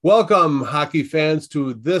Welcome, hockey fans,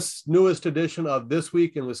 to this newest edition of This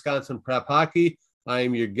Week in Wisconsin Prep Hockey. I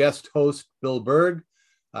am your guest host, Bill Berg.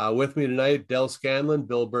 With me tonight, Del Scanlon,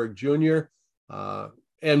 Bill Berg Jr.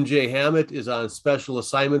 MJ Hammett is on special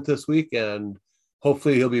assignment this week, and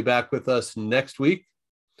hopefully he'll be back with us next week.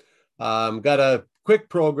 Got a quick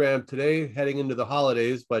program today heading into the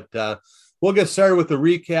holidays, but we'll get started with the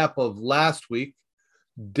recap of last week.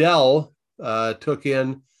 Del took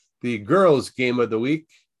in the girls' game of the week,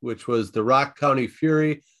 which was the Rock County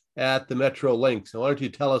Fury at the Metro Lynx. So why don't you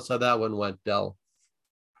tell us how that one went, Del?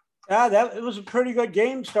 It was a pretty good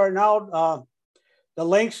game starting out. The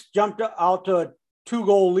Lynx jumped out to a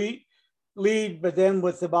 2-goal lead, but then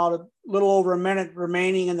with about a little over a minute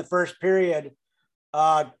remaining in the first period,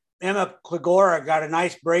 Emma Kligora got a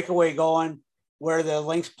nice breakaway going where the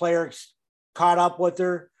Lynx players caught up with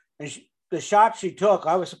her. And the shot she took,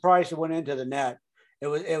 I was surprised it went into the net.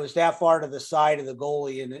 It was that far to the side of the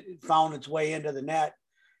goalie, and it found its way into the net.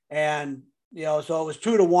 And, so it was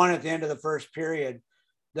 2-1 at the end of the first period.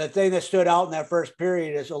 The thing that stood out in that first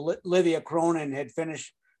period is Olivia Cronin had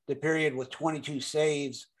finished the period with 22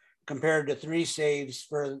 saves compared to 3 saves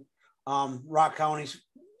for Rock County's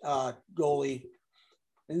goalie.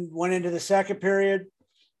 And went into the second period.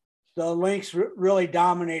 The Lynx really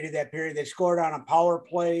dominated that period. They scored on a power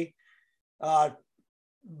play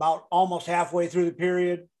about almost halfway through the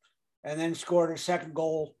period, and then scored a second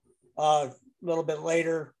goal a little bit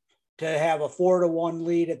later to have a 4-1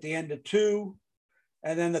 lead at the end of 2.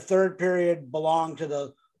 And then the third period belonged to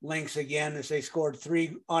the Lynx again as they scored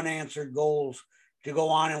 3 unanswered goals to go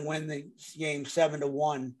on and win the game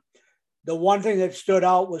 7-1. The one thing that stood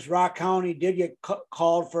out was Rock County did get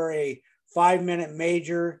called for a 5-minute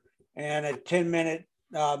major and a 10-minute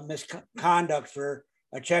misconduct for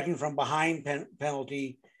a checking from behind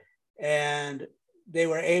penalty, and they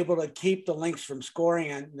were able to keep the Lynx from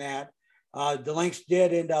scoring on that. The Lynx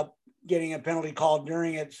did end up getting a penalty called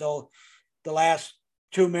during it, so the last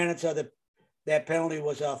 2 minutes of that penalty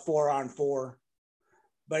was a 4-on-4.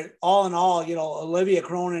 But all in all, Olivia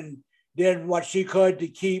Cronin did what she could to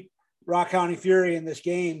keep Rock County Fury in this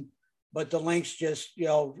game, but the Lynx just,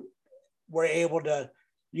 were able to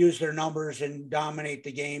use their numbers and dominate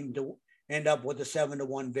the game to end up with a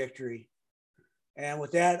 7-1 victory. And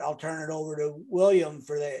with that, I'll turn it over to William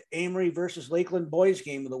for the Amory versus Lakeland boys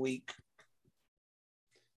game of the week.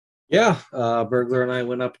 Yeah, Burglar and I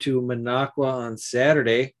went up to Minocqua on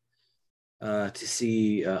Saturday to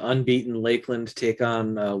see unbeaten Lakeland take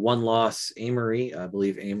on one-loss Amory. I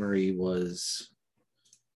believe Amory was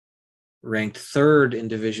ranked 3rd in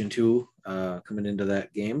Division II coming into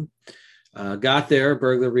that game. Got there,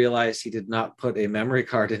 Burglar realized he did not put a memory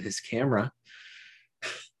card in his camera.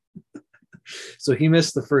 So he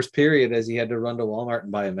missed the first period as he had to run to Walmart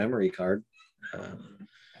and buy a memory card.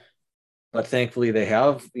 But thankfully they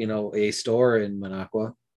have, a store in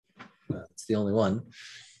Minocqua. It's the only one.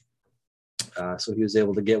 So he was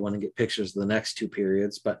able to get one and get pictures of the next 2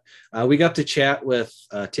 periods. But we got to chat with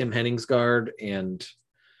Tim Henningsgaard and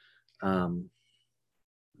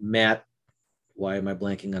Matt. Why am I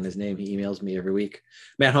blanking on his name? He emails me every week.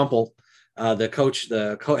 Matt Humpel,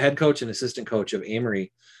 the head coach and assistant coach of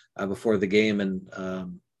Amory before the game. And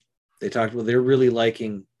they talked about, they're really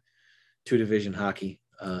liking 2-division hockey.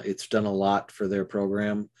 It's done a lot for their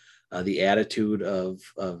program. The attitude of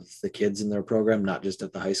the kids in their program, not just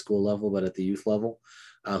at the high school level, but at the youth level,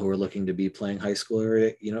 who are looking to be playing high school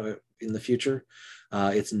area, in the future.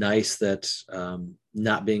 It's nice that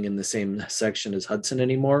not being in the same section as Hudson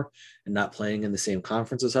anymore and not playing in the same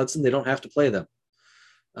conference as Hudson, they don't have to play them,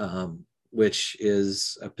 which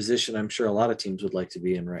is a position I'm sure a lot of teams would like to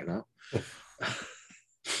be in right now.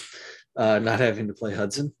 Not having to play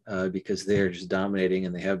Hudson because they're just dominating,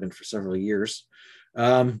 and they have been for several years.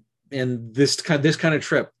 And this kind of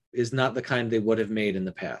trip is not the kind they would have made in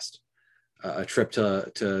the past. A trip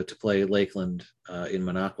to play Lakeland in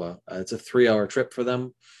Minocqua. It's a 3-hour trip for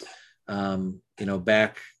them.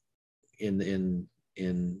 Back in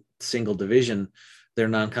single division, their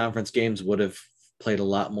non-conference games would have played a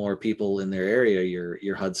lot more people in their area.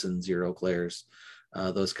 Your Hudsons, your Eau Claires,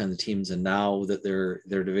 those kinds of teams. And now that they're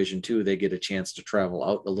Division II, they get a chance to travel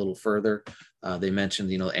out a little further. They mentioned,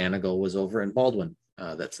 Anago was over in Baldwin.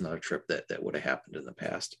 That's not a trip that would have happened in the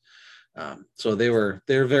past. So they're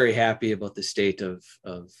very happy about the state of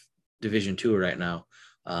Division II right now,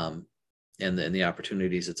 and the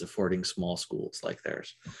opportunities it's affording small schools like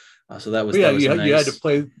theirs. So that was, that was nice.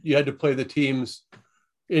 You had to play the teams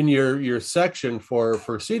in your section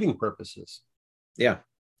for seating purposes. Yeah,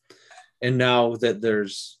 and now that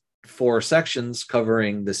there's 4 sections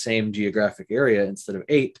covering the same geographic area instead of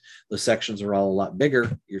 8. The sections are all a lot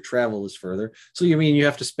bigger. Your travel is further. So you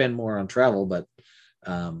have to spend more on travel, but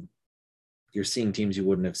you're seeing teams you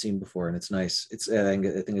wouldn't have seen before, and it's nice. I think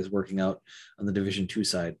it's working out on the Division II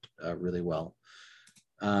side really well.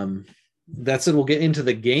 That said, we'll get into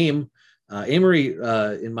the game. Amory,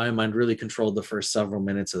 in my mind, really controlled the first several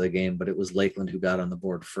minutes of the game, but it was Lakeland who got on the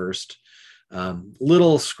board first.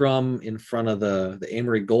 Little scrum in front of the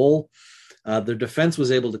Amory goal. Their defense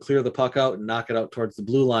was able to clear the puck out and knock it out towards the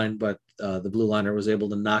blue line, but the blue liner was able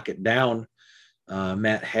to knock it down,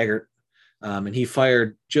 Matt Haggart. And he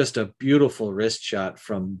fired just a beautiful wrist shot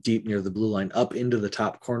from deep near the blue line up into the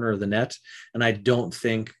top corner of the net. And I don't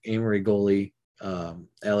think Amory goalie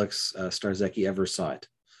Alex Starzecki ever saw it.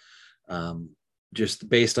 Just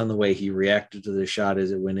based on the way he reacted to the shot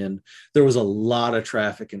as it went in. There was a lot of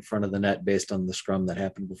traffic in front of the net based on the scrum that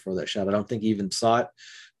happened before that shot. I don't think he even saw it.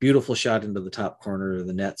 Beautiful shot into the top corner of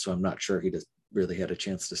the net, so I'm not sure he just really had a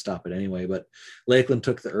chance to stop it anyway. But Lakeland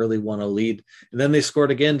took the early 1-0 lead, and then they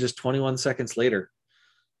scored again just 21 seconds later.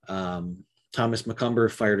 Thomas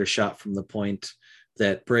McCumber fired a shot from the point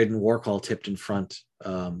that Braden Warcall tipped in front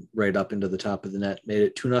right up into the top of the net, made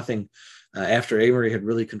it 2-0 after Amory had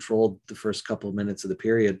really controlled the first couple of minutes of the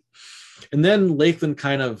period. And then Lakeland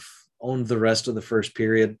kind of owned the rest of the first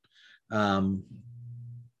period. Other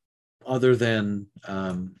than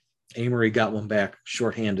Amory got one back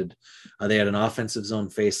shorthanded. They had an offensive zone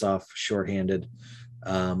face-off shorthanded.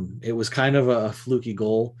 It was kind of a fluky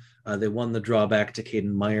goal. They won the drawback to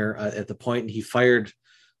Caden Meyer at the point, and he fired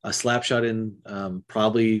a slap shot in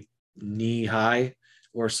probably knee high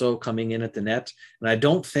or so coming in at the net. And I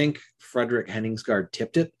don't think Frederick Henningsgaard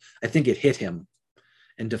tipped it. I think it hit him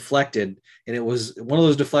and deflected. And it was one of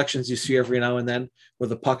those deflections you see every now and then where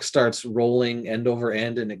the puck starts rolling end over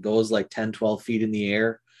end and it goes like 10, 12 feet in the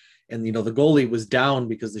air. And, the goalie was down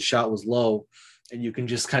because the shot was low. And you can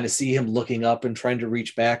just kind of see him looking up and trying to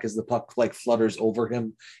reach back as the puck like flutters over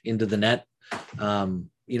him into the net.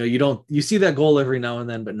 You see that goal every now and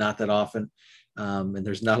then, but not that often. And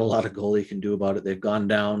there's not a lot a goalie can do about it. They've gone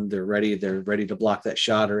down, they're ready to block that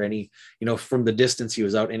shot or any, from the distance he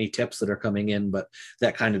was out, any tips that are coming in, but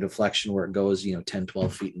that kind of deflection where it goes, 10,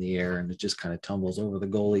 12 feet in the air and it just kind of tumbles over the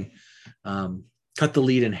goalie. Cut the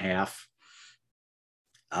lead in half.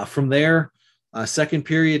 From there, second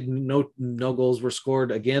period, no goals were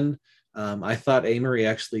scored again. I thought Amory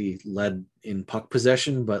actually led in puck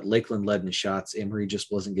possession, but Lakeland led in shots. Amory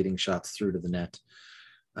just wasn't getting shots through to the net.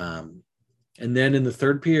 And then in the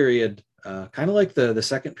third period, kind of like the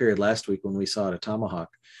second period last week when we saw it at Tomahawk,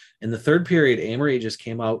 in the third period, Amory just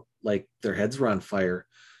came out like their heads were on fire.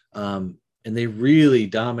 And they really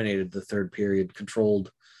dominated the third period,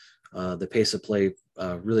 controlled the pace of play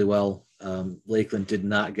really well. Lakeland did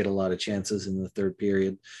not get a lot of chances in the third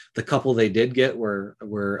period. The couple they did get were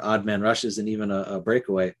odd man rushes and even a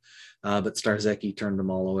breakaway, but Starzecki turned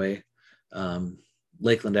them all away.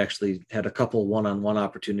 Lakeland actually had a couple one-on-one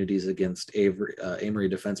opportunities against Amory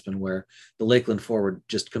defensemen where the Lakeland forward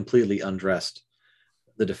just completely undressed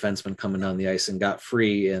the defenseman coming down the ice and got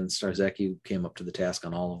free, and Starzecki came up to the task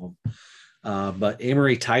on all of them. But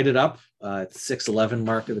Amory tied it up at the 6:11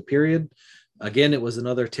 mark of the period. Again, it was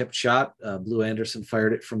another tipped shot. Blue Anderson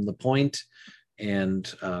fired it from the point,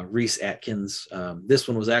 and Reese Atkins. This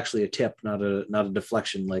one was actually a tip, not a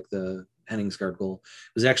deflection like the Henningsgaard goal.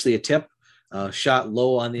 It was actually a tip. Shot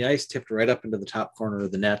low on the ice, tipped right up into the top corner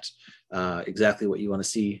of the net. Exactly what you want to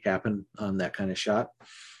see happen on that kind of shot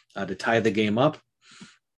to tie the game up.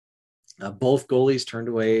 Both goalies turned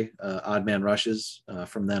away odd man rushes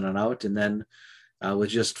from then on out. And then with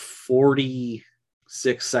just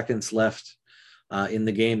 46 seconds left in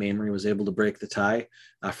the game, Amory was able to break the tie.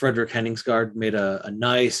 Frederick Henningsgaard made a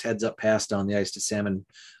nice heads up pass down the ice to Simon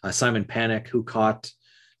Panik, who caught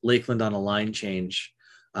Lakeland on a line change.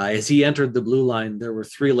 As he entered the blue line, there were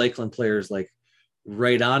 3 Lakeland players like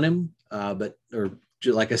right on him, or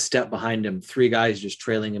like a step behind him, 3 guys just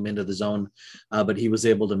trailing him into the zone. But he was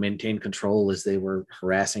able to maintain control as they were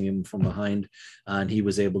harassing him from behind. And he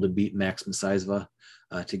was able to beat Max Masizva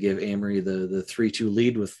to give Amory the 3-2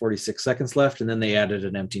 lead with 46 seconds left. And then they added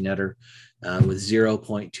an empty netter with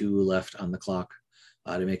 0.2 left on the clock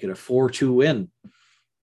to make it a 4-2 win.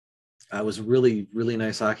 It was a really, really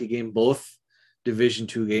nice hockey game. Both Division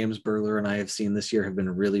II games Burler and I have seen this year have been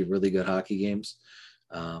really, really good hockey games.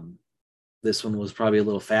 This one was probably a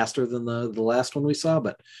little faster than the last one we saw,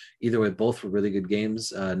 but either way, both were really good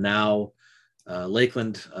games. Now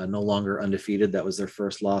Lakeland no longer undefeated. That was their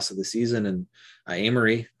first loss of the season. And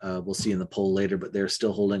Amory, we'll see in the poll later, but they're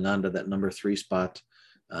still holding on to that number 3 spot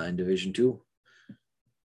in Division II.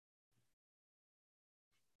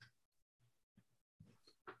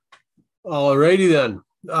 Alrighty then.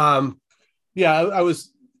 Yeah, I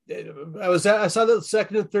saw the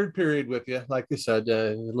second and third period with you. Like you said,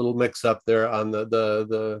 a little mix up there on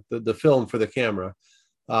the film for the camera.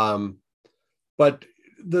 But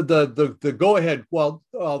the go ahead,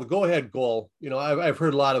 the go ahead goal. I've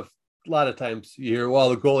heard a lot of times you hear, well,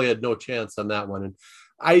 the goalie had no chance on that one, and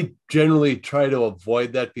I generally try to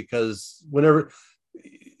avoid that because whenever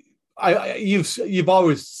you've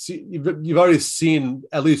always seen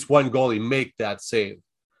at least one goalie make that save,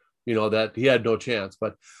 that he had no chance,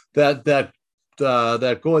 but that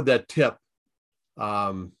tip,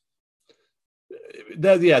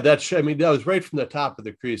 that was right from the top of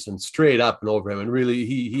the crease and straight up and over him, and really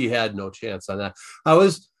he had no chance on that. I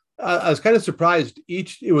was kind of surprised.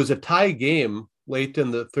 It was a tie game late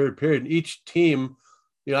in the third period, and each team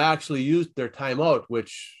actually used their timeout,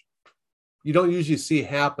 which you don't usually see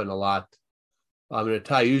happen a lot in a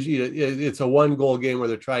tie. Usually it's a 1-goal game where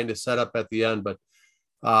they're trying to set up at the end, but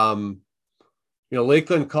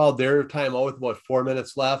Lakeland called their timeout with about 4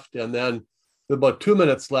 minutes left, and then with about 2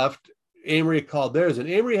 minutes left, Amory called theirs, and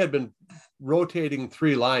Amory had been rotating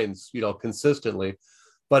 3 lines, consistently,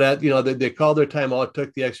 but they called their timeout,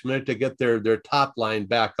 took the extra minute to get their top line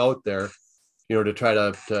back out there, to try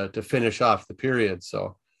to finish off the period.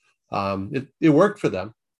 So it worked for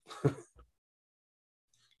them.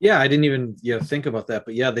 Yeah, I didn't even think about that,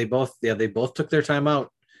 but they both took their timeout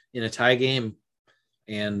in a tie game,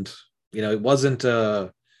 and it wasn't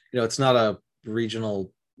it's not a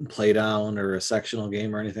regional play down or a sectional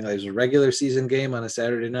game or anything. It was a regular season game on a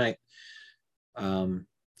Saturday night.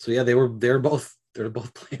 They're both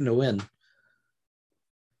playing to win.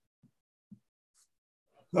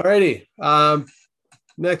 All righty.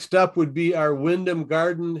 Next up would be our Wyndham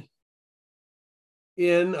Garden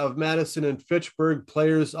Inn of Madison and Fitchburg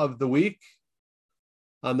Players of the Week.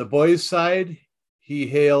 On the boys' side, he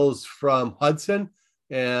hails from Hudson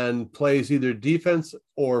and plays either defense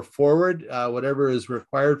or forward, whatever is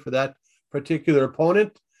required for that particular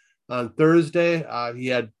opponent. On Thursday, he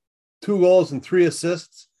had 2 goals and 3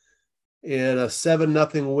 assists in a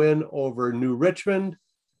 7-0 win over New Richmond.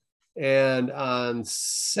 And on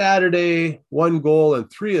Saturday, 1 goal and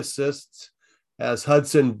 3 assists as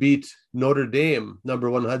Hudson beat Notre Dame. Number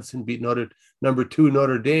 1 Hudson beat number 2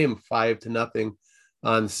 Notre Dame 5-0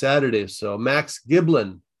 on Saturday. So Max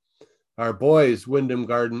Giblin, our boys, Wyndham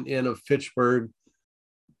Garden Inn of Fitchburg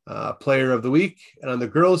Player of the Week. And on the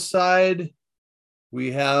girls' side,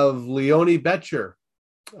 we have Leonie Betcher,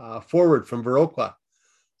 forward from Viroqua.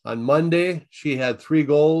 On Monday, she had 3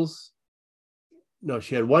 goals. No,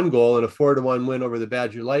 she had 1 goal in a 4-1 win over the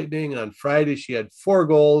Badger Lightning. And on Friday, she had 4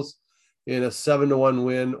 goals in a 7-1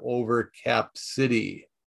 win over Cap City.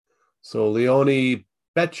 So Leonie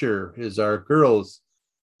Betcher is our girls'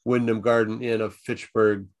 Wyndham Garden Inn of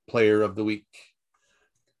Fitchburg Player of the Week.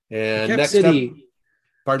 And Cap next City,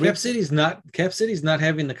 up, Cap City's not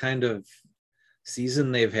having the kind of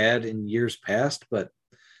season they've had in years past, but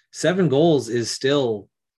 7 goals is still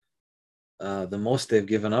the most they've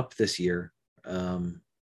given up this year.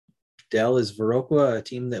 Dell, is Viroqua a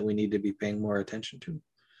team that we need to be paying more attention to?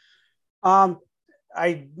 I'm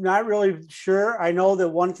not really sure. I know that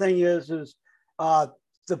one thing is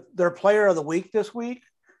their player of the week this week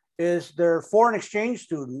is their foreign exchange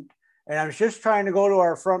student. And I was just trying to go to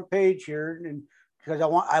our front page here, and because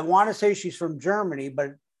I want to say she's from Germany,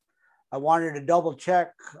 but I wanted to double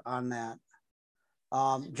check on that.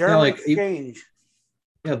 German exchange.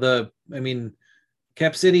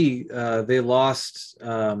 Cap City, they lost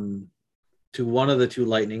to one of the 2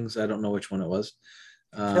 Lightnings. I don't know which one it was.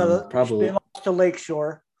 Probably they lost to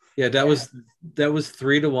Lakeshore. Yeah, that was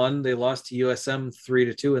 3-1. They lost to USM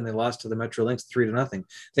 3-2, and they lost to the Metro Lynx 3-0.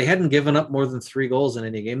 They hadn't given up more than 3 goals in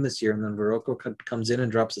any game this year, and then Viroqua comes in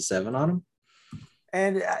and drops a 7 on them.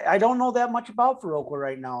 And I don't know that much about Viroqua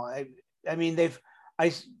right now. I mean,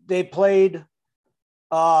 they played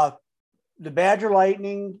the Badger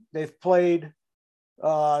Lightning. They've played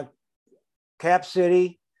Cap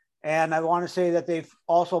City, and I want to say that they've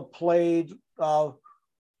also played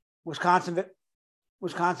Wisconsin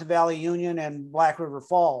Valley Union and Black River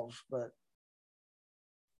Falls, but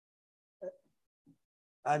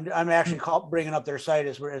I'm actually bringing up their site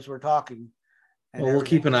as we're talking. And we'll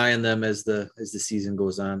keep an eye on them as the season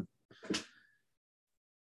goes on.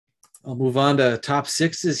 I'll move on to top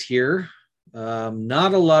 6s here.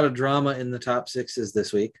 Not a lot of drama in the top 6s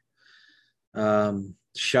this week.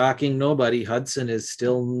 Shocking nobody. Hudson is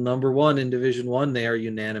still number 1 in Division 1. They are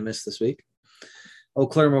unanimous this week. Eau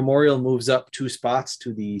Claire Memorial moves up 2 spots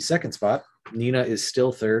to the 2nd spot. Neenah is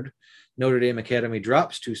still 3rd. Notre Dame Academy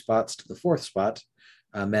drops 2 spots to the 4th spot.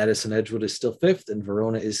 Madison Edgewood is still 5th, and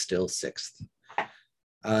Verona is still 6th.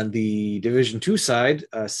 On the Division II side,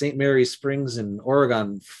 St. Mary's Springs and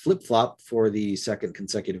Oregon flip-flop for the second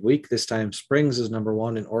consecutive week. This time, Springs is number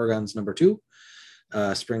 1 and Oregon's number 2.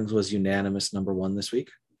 Springs was unanimous number 1 this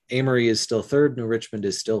week. Amory is still 3rd. New Richmond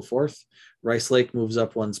is still 4th. Rice Lake moves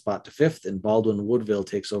up 1 spot to 5th, and Baldwin Woodville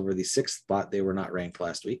takes over the 6th spot. They were not ranked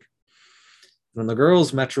last week. On the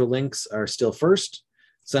girls, Metro Lynx are still 1st.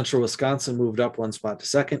 Central Wisconsin moved up 1 spot to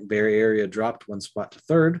 2nd. Bay Area dropped 1 spot to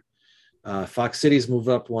 3rd. Fox Cities moved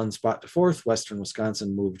up 1 spot to 4th. Western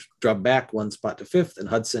Wisconsin dropped back 1 spot to 5th, and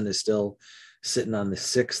Hudson is still sitting on the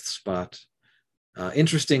 6th spot.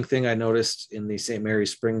 Interesting thing I noticed in the St.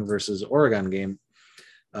 Mary's Spring versus Oregon game.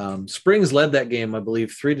 Springs led that game, I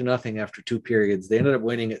believe, 3-0 after 2 periods. They ended up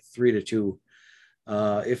winning it 3-2.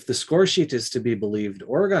 If the score sheet is to be believed,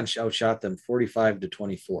 Oregon outshot them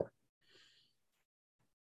 45-24.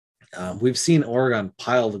 We've seen Oregon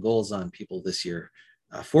pile the goals on people this year.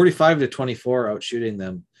 45-24 outshooting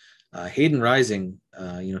them. Hayden Rising,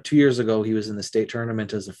 2 years ago, he was in the state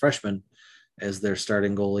tournament as a freshman as their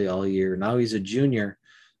starting goalie all year. Now he's a junior.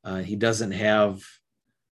 He doesn't have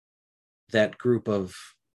that group of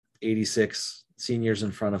 86 seniors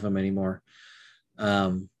in front of him anymore.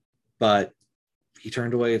 But he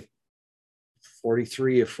turned away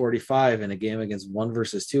 43 of 45 in a game against 1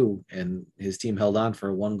 versus 2, and his team held on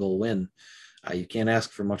for a 1-goal win. You can't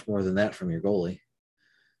ask for much more than that from your goalie.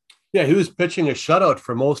 Yeah, he was pitching a shutout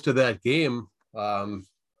for most of that game.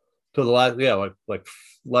 To the last, like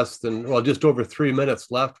less than, just over 3 minutes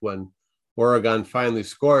left when Oregon finally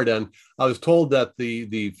scored. And I was told that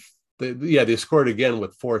they scored again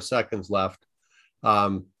with 4 seconds left.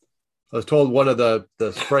 I was told one of the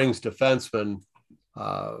Springs defensemen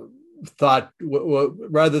thought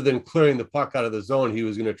rather than clearing the puck out of the zone, he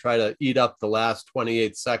was going to try to eat up the last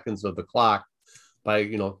 28 seconds of the clock by,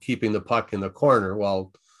 keeping the puck in the corner.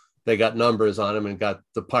 Well, they got numbers on him and got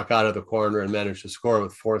the puck out of the corner and managed to score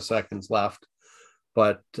with 4 seconds left.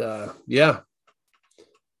 But outshot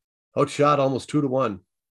almost 2-1.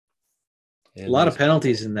 A lot of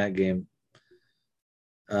penalties in that game.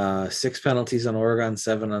 6 penalties on Oregon,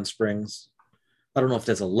 7 on Springs. I don't know if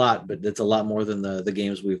that's a lot, but that's a lot more than the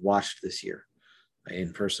games we've watched this year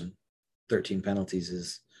in person. 13 penalties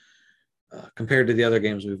is, compared to the other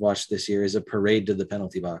games we've watched this year, is a parade to the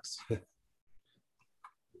penalty box.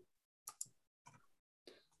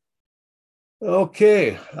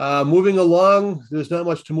 Okay, moving along. There's not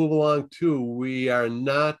much to move along to. We are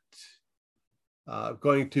not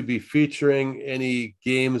going to be featuring any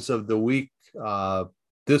games of the week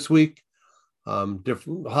this week.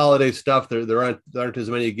 Different holiday stuff. There aren't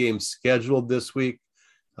as many games scheduled this week.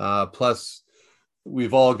 Plus,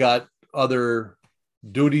 we've all got other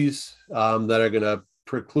duties that are going to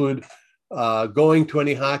preclude going to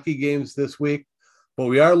any hockey games this week. But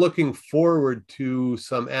we are looking forward to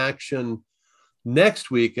some action next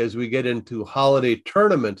week as we get into holiday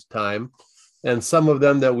tournament time, and some of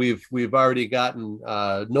them that we've already gotten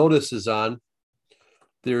notices on.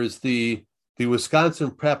 There's the Wisconsin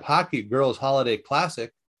Prep Hockey Girls Holiday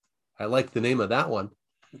Classic. I like the name of that one.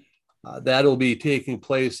 That'll be taking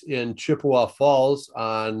place in Chippewa Falls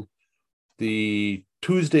on the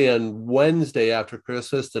Tuesday and Wednesday after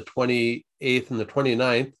Christmas, the 28th and the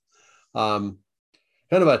 29th. Kind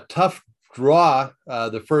of a tough draw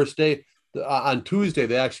the first day. On Tuesday,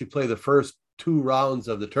 they actually play the first 2 rounds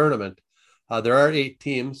of the tournament. There are 8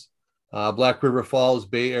 teams: Black River Falls,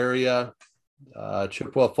 Bay Area,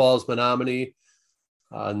 Chippewa Falls, Menominee,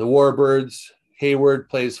 and the Warbirds. Hayward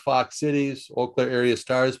plays Fox Cities. Eau Claire Area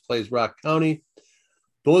Stars plays Rock County.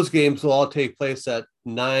 Those games will all take place at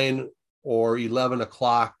 9 or 11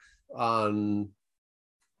 o'clock on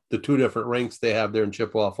the 2 different rinks they have there in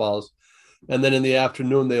Chippewa Falls. And then in the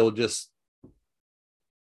afternoon, they will just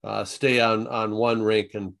stay on one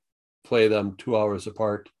rink and play them 2 hours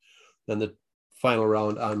apart. Then the final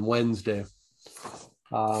round on Wednesday.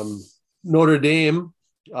 Notre Dame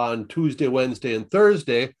on Tuesday, Wednesday, and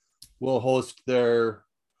Thursday will host the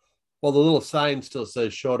little sign still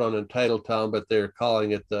says Showdown in Titletown, but they're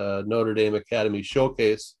calling it the Notre Dame Academy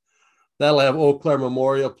Showcase. That'll have Eau Claire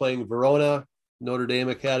Memorial playing Verona, Notre Dame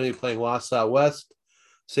Academy playing Wausau West,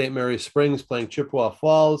 St. Mary's Springs playing Chippewa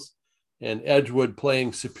Falls, and Edgewood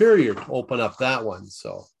playing Superior to open up that one.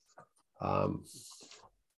 So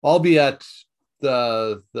I'll be at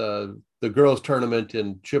the girls tournament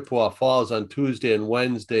in Chippewa Falls on Tuesday and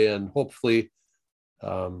Wednesday, and hopefully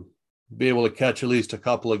be able to catch at least a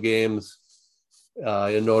couple of games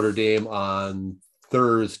in Notre Dame on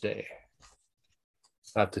Thursday.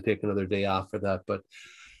 I have to take another day off for that. But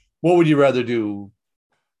what would you rather do?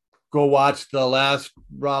 go watch the last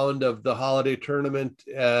round of the holiday tournament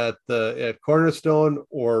at Cornerstone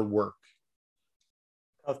or work?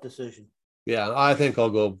 Tough decision. Yeah, I think I'll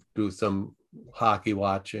go do some hockey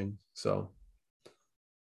watching. So,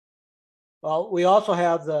 well, we also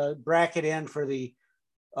have the bracket in for the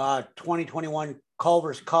 2021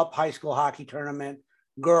 Culver's Cup High School Hockey Tournament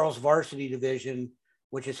Girls Varsity Division,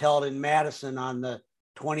 which is held in Madison on the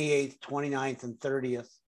 28th, 29th, and 30th.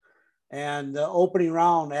 And the opening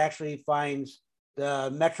round actually finds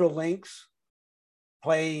the Metro Lynx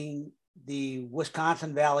playing the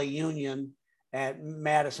Wisconsin Valley Union at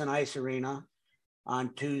Madison Ice Arena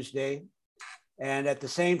on Tuesday. And at the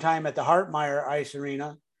same time at the Hartmeyer Ice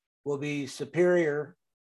Arena will be Superior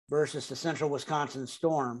versus the Central Wisconsin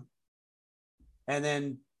Storm. And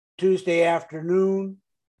then Tuesday afternoon,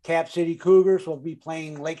 Cap City Cougars will be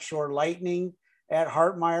playing Lakeshore Lightning at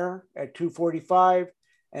Hartmeyer at 2:45.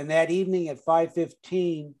 And that evening at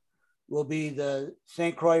 5:15 will be the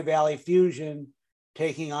St. Croix Valley Fusion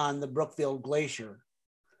taking on the Brookfield Glacier.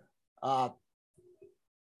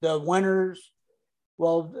 The winners,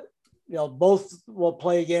 well, both will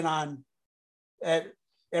play again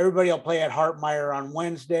everybody will play at Hartmeyer on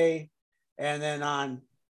Wednesday. And then on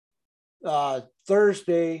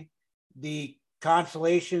Thursday, the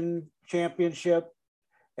Consolation Championship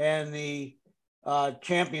and the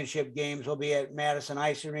championship games will be at Madison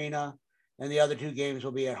Ice Arena, and the other two games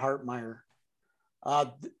will be at Hartmeyer.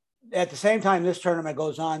 At the same time this tournament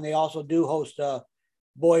goes on, they also do host a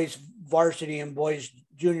boys varsity and boys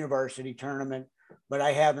junior varsity tournament, but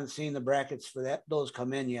I haven't seen the brackets for those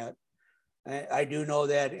come in yet. I do know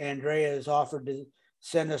that Andrea has offered to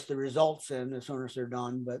send us the results in as soon as they're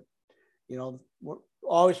done, but we're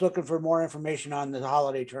always looking for more information on the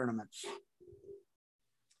holiday tournaments.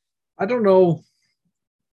 I don't know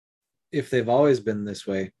if they've always been this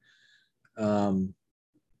way. The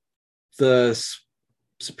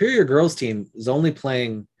Superior girls team is only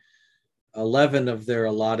playing 11 of their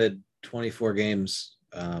allotted 24 games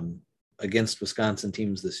against Wisconsin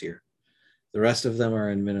teams this year. The rest of them are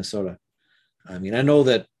in Minnesota. I mean, I know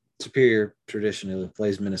that Superior traditionally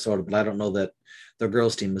plays Minnesota, but I don't know that their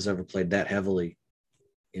girls team has ever played that heavily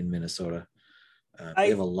in Minnesota. They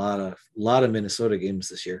have a lot of Minnesota games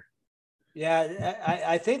this year. Yeah,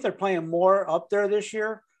 I think they're playing more up there this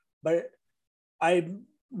year, but I'm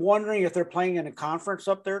wondering if they're playing in a conference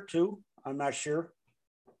up there too. I'm not sure.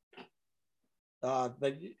 But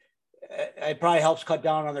it probably helps cut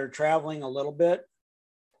down on their traveling a little bit.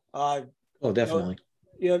 Oh, definitely.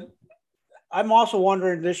 I'm also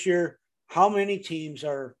wondering this year how many teams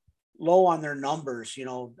are low on their numbers.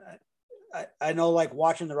 I know, like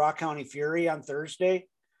watching the Rock County Fury on Thursday,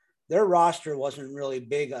 their roster wasn't really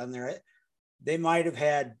big on there. They might have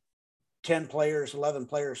had 10 players, 11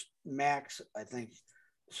 players max, I think,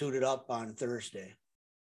 suited up on Thursday.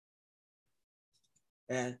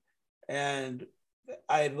 And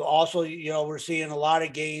I've also, we're seeing a lot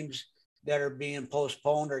of games that are being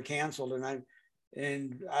postponed or canceled.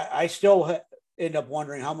 And I still end up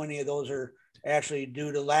wondering how many of those are actually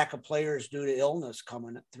due to lack of players due to illness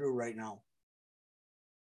coming through right now.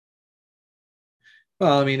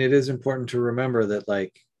 Well, I mean, it is important to remember that,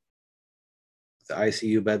 like, the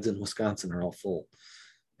ICU beds in Wisconsin are all full.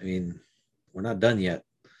 I mean, we're not done yet.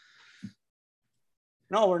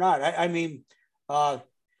 No, we're not.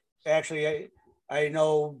 Actually, I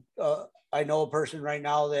know a person right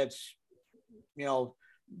now that's,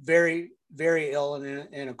 very, very ill and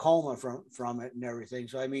in a coma from it and everything.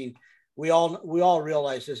 So, I mean, we all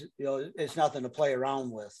realize this, it's nothing to play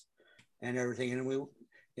around with and everything. And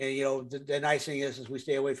the nice thing is we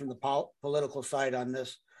stay away from the political side on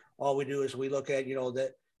this. All we do is we look at,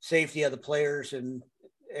 the safety of the players and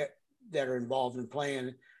that are involved in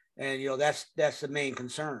playing. And, that's the main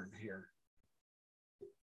concern here.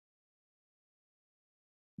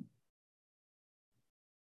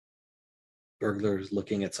 Burglar is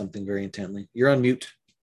looking at something very intently. You're on mute.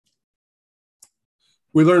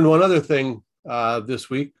 We learned one other thing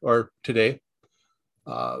this week or today.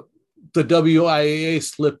 The WIAA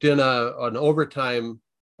slipped in an overtime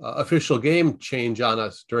official game change on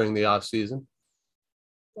us during the off season.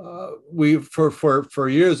 For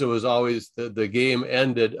years it was always the game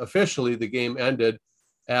ended officially. The game ended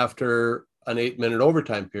after an 8-minute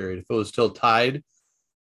overtime period. If it was still tied,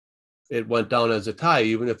 it went down as a tie.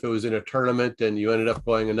 Even if it was in a tournament and you ended up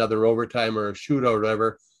going another overtime or a shootout or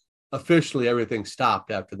whatever, officially everything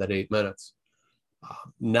stopped after that 8 minutes.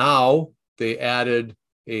 Now they added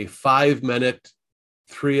a 5-minute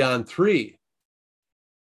 3-on-3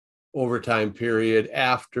 overtime period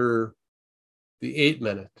after the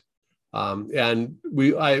 8-minute. And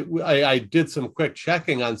I did some quick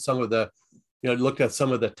checking on some of the, looked at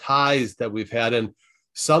some of the ties that we've had, and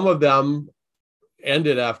some of them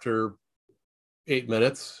ended after 8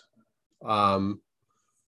 minutes. Some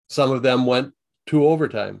of them went 2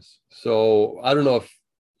 overtimes. So I don't know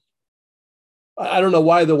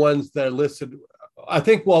why the ones that are listed. I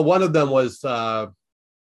think, one of them was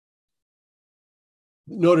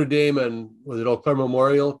Notre Dame and was it Eau Claire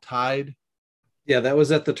Memorial tied? Yeah, that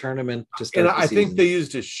was at the tournament to start and I think they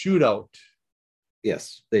used a shootout.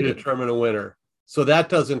 Yes, they to determine a winner. So that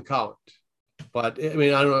doesn't count. But I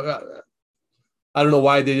mean, I don't know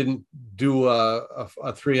why they didn't do a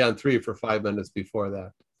 3-on-3 for 5 minutes before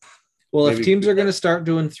that. Well, if teams are going to start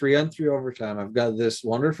doing 3-on-3 overtime, I've got this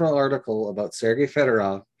wonderful article about Sergei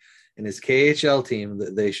Fedorov and his KHL team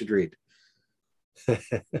that they should read.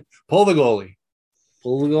 Pull the goalie.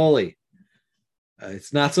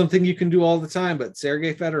 It's not something you can do all the time, but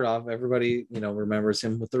Sergei Fedorov, everybody remembers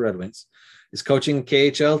him with the Red Wings, is coaching a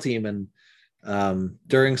KHL team, and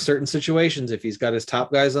during certain situations, if he's got his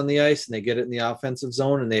top guys on the ice and they get it in the offensive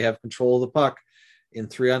zone and they have control of the puck in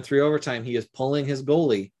 3-on-3 overtime, he is pulling his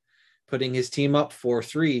goalie, putting his team up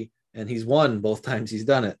 4-3, and he's won both times he's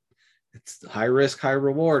done it. It's high risk, high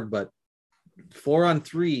reward, but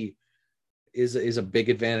 4-on-3 is a big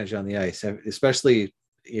advantage on the ice, especially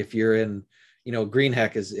if you're in, Green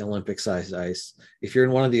Heck is Olympic sized ice. If you're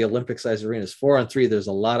in one of the Olympic sized arenas, 4-on-3, there's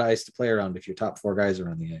a lot of ice to play around if your top 4 guys are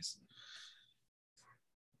on the ice.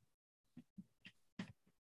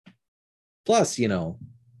 Plus,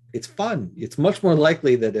 it's fun. It's much more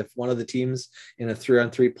likely that if one of the teams in a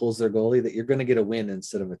 3-on-3 pulls their goalie, that you're going to get a win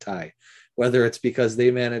instead of a tie, whether it's because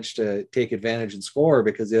they managed to take advantage and score or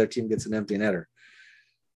because the other team gets an empty netter.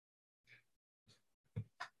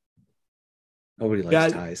 Nobody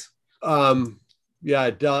likes ties.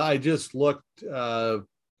 I just looked. The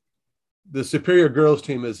Superior girls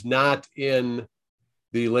team is not in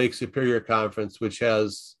the Lake Superior Conference, which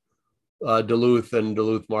has Duluth and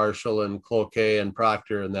Duluth Marshall and Cloquet and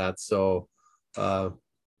Proctor and that. So I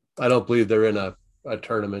don't believe they're in a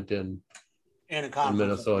tournament in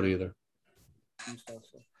Minnesota either.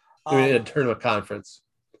 In a tournament conference.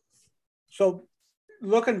 So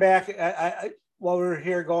looking back, I while we were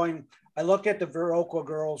here going, I looked at the Viroqua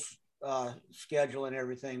girls schedule and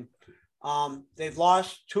everything. They've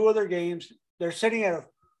lost 2 of their games. They're sitting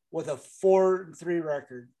with a 4-3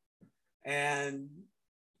 record, and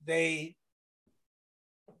they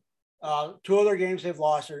 2 of their games they've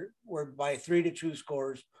lost were by 3-2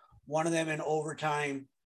 scores. One of them in overtime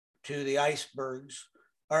to the Icebergs,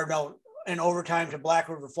 in overtime to Black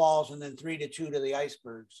River Falls, and then 3-2 to the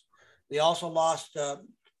Icebergs. They also lost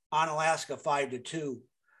Onalaska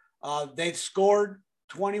 5-2. They've scored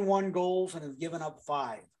 21 goals and have given up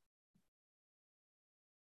 5.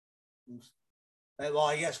 Well,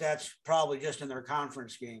 I guess that's probably just in their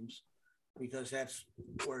conference games because that's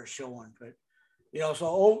where it's showing. But,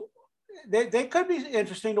 so they could be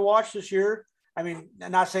interesting to watch this year. I mean,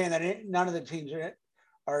 I'm not saying that none of the teams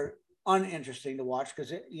are uninteresting to watch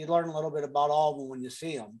because you learn a little bit about all of them when you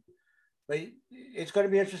see them. But it's going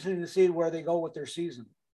to be interesting to see where they go with their season.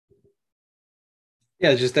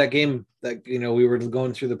 Yeah, just that game that, we were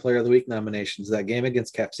going through the Player of the Week nominations. That game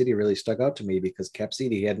against Cap City really stuck out to me because Cap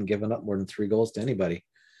City hadn't given up more than 3 goals to anybody.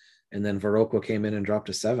 And then Viroqua came in and dropped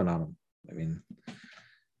a 7 on them. I mean.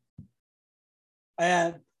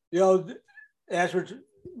 And, as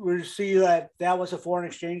we see that was a foreign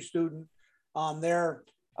exchange student there.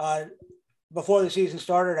 Before the season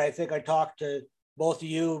started, I think I talked to both of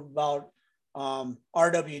you about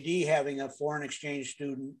RWD having a foreign exchange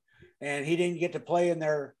student. And he didn't get to play in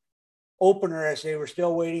their opener as they were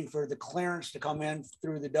still waiting for the clearance to come in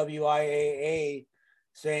through the WIAA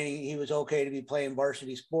saying he was okay to be playing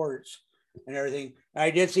varsity sports and everything. I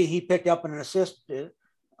did see he picked up an assist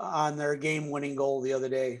on their game-winning goal the other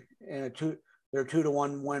day in their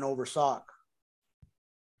 2-1 win over Sauk.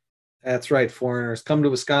 That's right. Foreigners come to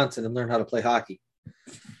Wisconsin and learn how to play hockey.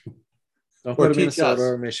 Don't go to Minnesota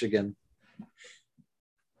or Michigan.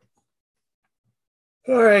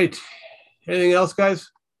 All right. Anything else, guys?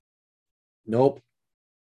 Nope.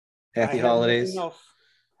 Happy holidays.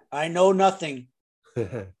 I know nothing.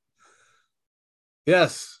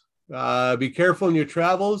 Yes. Be careful in your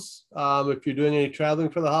travels. If you're doing any traveling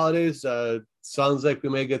for the holidays, sounds like we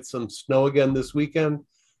may get some snow again this weekend.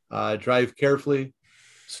 Drive carefully.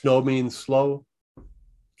 Snow means slow.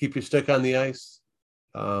 Keep your stick on the ice.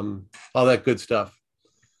 All that good stuff.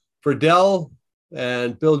 For Dell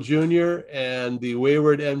and Bill Jr. and the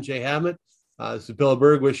wayward MJ Hammett, this is Bill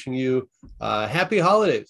Berg wishing you happy holidays.